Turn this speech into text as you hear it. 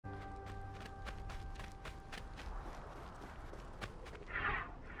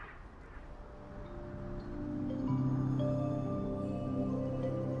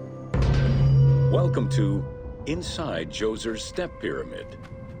Welcome to Inside Djoser's Step Pyramid.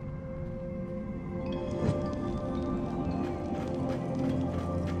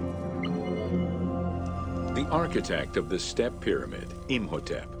 The architect of the Step Pyramid,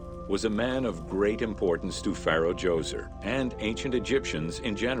 Imhotep, was a man of great importance to Pharaoh Djoser and ancient Egyptians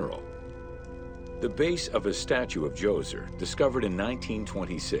in general. The base of a statue of Djoser, discovered in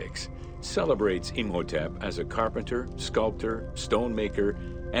 1926, celebrates Imhotep as a carpenter, sculptor, stonemaker,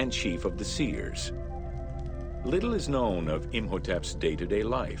 and chief of the seers. Little is known of Imhotep's day-to-day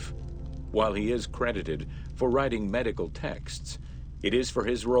life. While he is credited for writing medical texts, it is for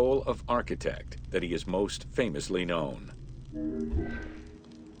his role of architect that he is most famously known.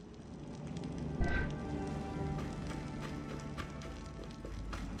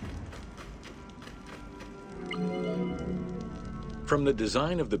 From the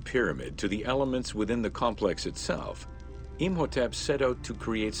design of the pyramid to the elements within the complex itself, Imhotep set out to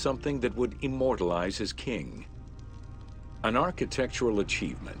create something that would immortalize his king. An architectural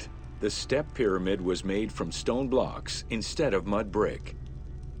achievement, the Step Pyramid was made from stone blocks instead of mud brick.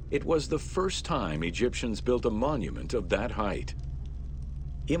 It was the first time Egyptians built a monument of that height.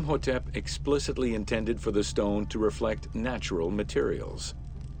 Imhotep explicitly intended for the stone to reflect natural materials.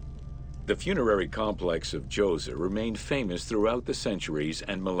 The funerary complex of Djoser remained famous throughout the centuries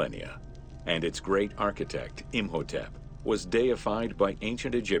and millennia, and its great architect, Imhotep, was deified by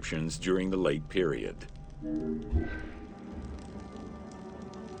ancient Egyptians during the late period.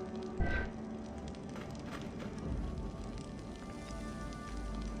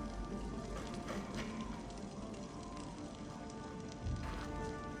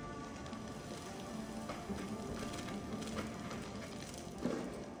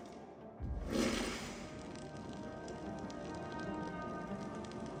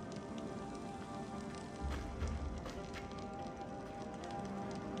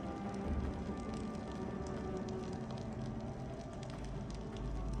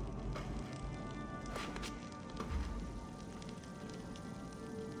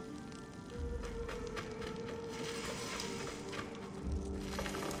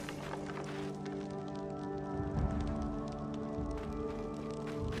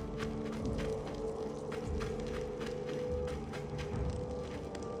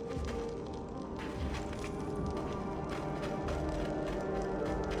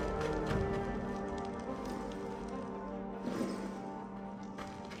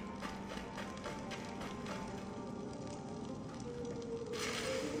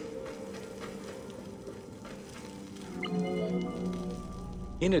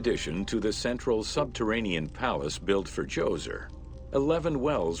 In addition to the central subterranean palace built for Djoser, 11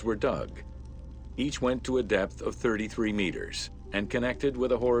 wells were dug. Each went to a depth of 33 meters and connected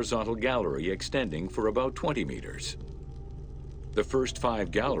with a horizontal gallery extending for about 20 meters. The first 5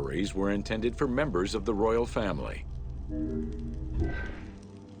 galleries were intended for members of the royal family.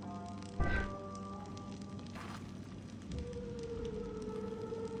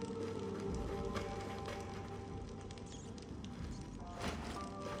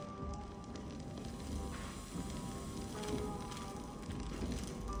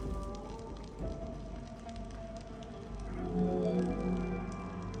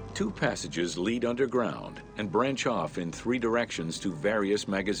 Two passages lead underground and branch off in 3 directions to various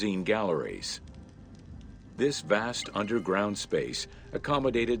magazine galleries. This vast underground space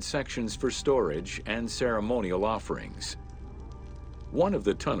accommodated sections for storage and ceremonial offerings. One of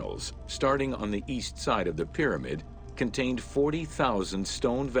the tunnels, starting on the east side of the pyramid, contained 40,000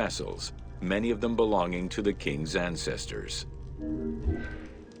 stone vessels, many of them belonging to the king's ancestors.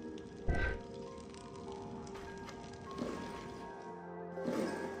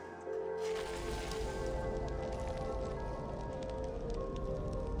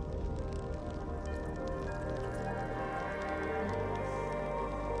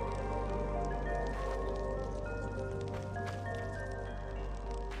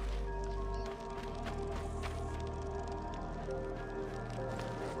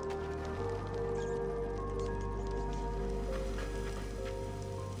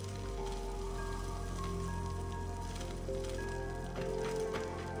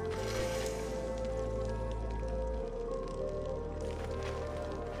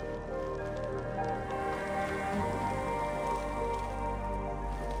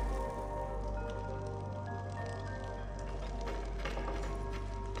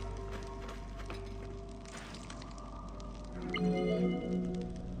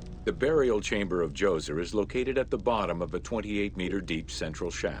 The burial chamber of Djoser is located at the bottom of a 28-meter deep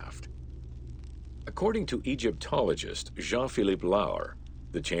central shaft. According to Egyptologist Jean-Philippe Laure,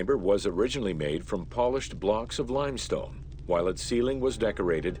 the chamber was originally made from polished blocks of limestone while its ceiling was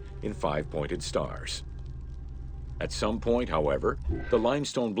decorated in 5-pointed stars. At some point, however, the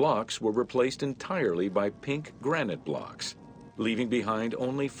limestone blocks were replaced entirely by pink granite blocks, leaving behind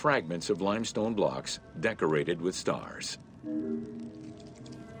only fragments of limestone blocks decorated with stars.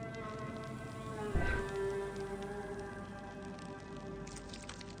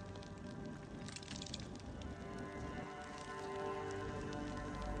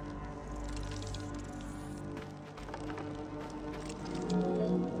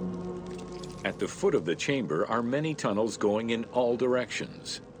 At the foot of the chamber are many tunnels going in all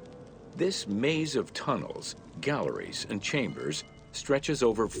directions. This maze of tunnels, galleries, and chambers stretches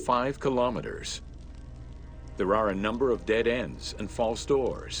over 5 kilometers. There are a number of dead ends and false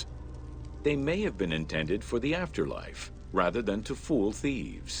doors. They may have been intended for the afterlife, rather than to fool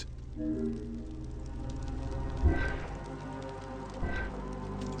thieves.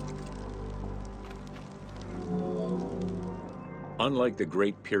 Unlike the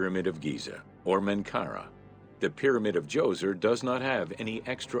Great Pyramid of Giza or Menkaure, the Pyramid of Djoser does not have any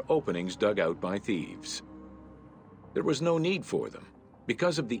extra openings dug out by thieves. There was no need for them.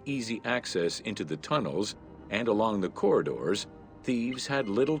 Because of the easy access into the tunnels and along the corridors, thieves had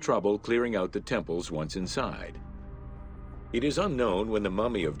little trouble clearing out the temples once inside. It is unknown when the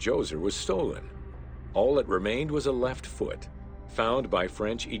mummy of Djoser was stolen. All that remained was a left foot, found by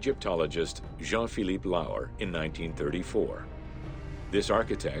French Egyptologist Jean-Philippe Lauer in 1934. This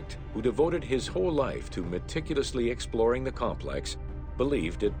architect, who devoted his whole life to meticulously exploring the complex,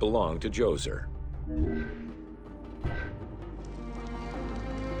 believed it belonged to Djoser.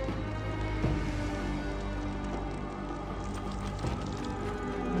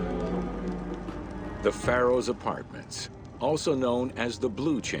 The Pharaoh's apartments, also known as the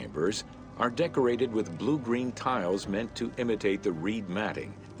Blue Chambers, are decorated with blue-green tiles meant to imitate the reed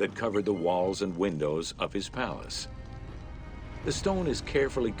matting that covered the walls and windows of his palace. The stone is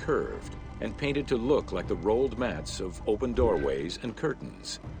carefully curved and painted to look like the rolled mats of open doorways and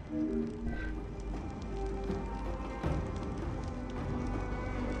curtains.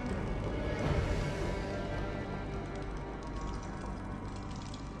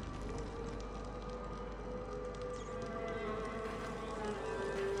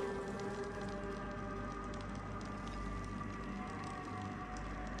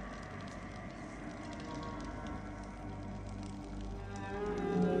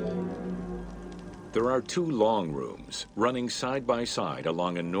 There are 2 long rooms running side by side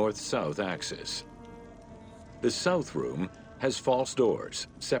along a north-south axis. The south room has false doors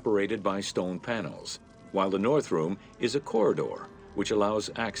separated by stone panels, while the north room is a corridor which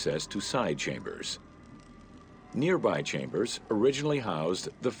allows access to side chambers. Nearby chambers originally housed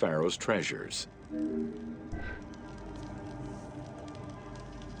the pharaoh's treasures.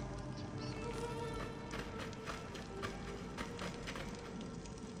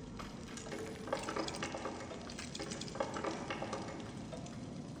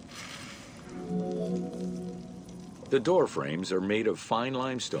 The door frames are made of fine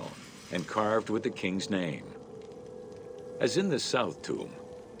limestone and carved with the king's name. As in the south tomb,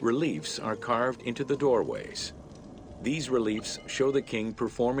 reliefs are carved into the doorways. These reliefs show the king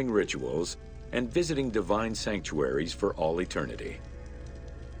performing rituals and visiting divine sanctuaries for all eternity.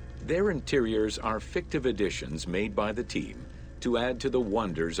 Their interiors are fictive additions made by the team to add to the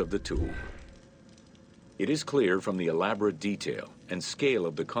wonders of the tomb. It is clear from the elaborate detail and scale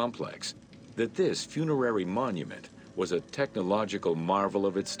of the complex that this funerary monument was a technological marvel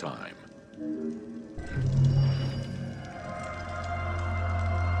of its time.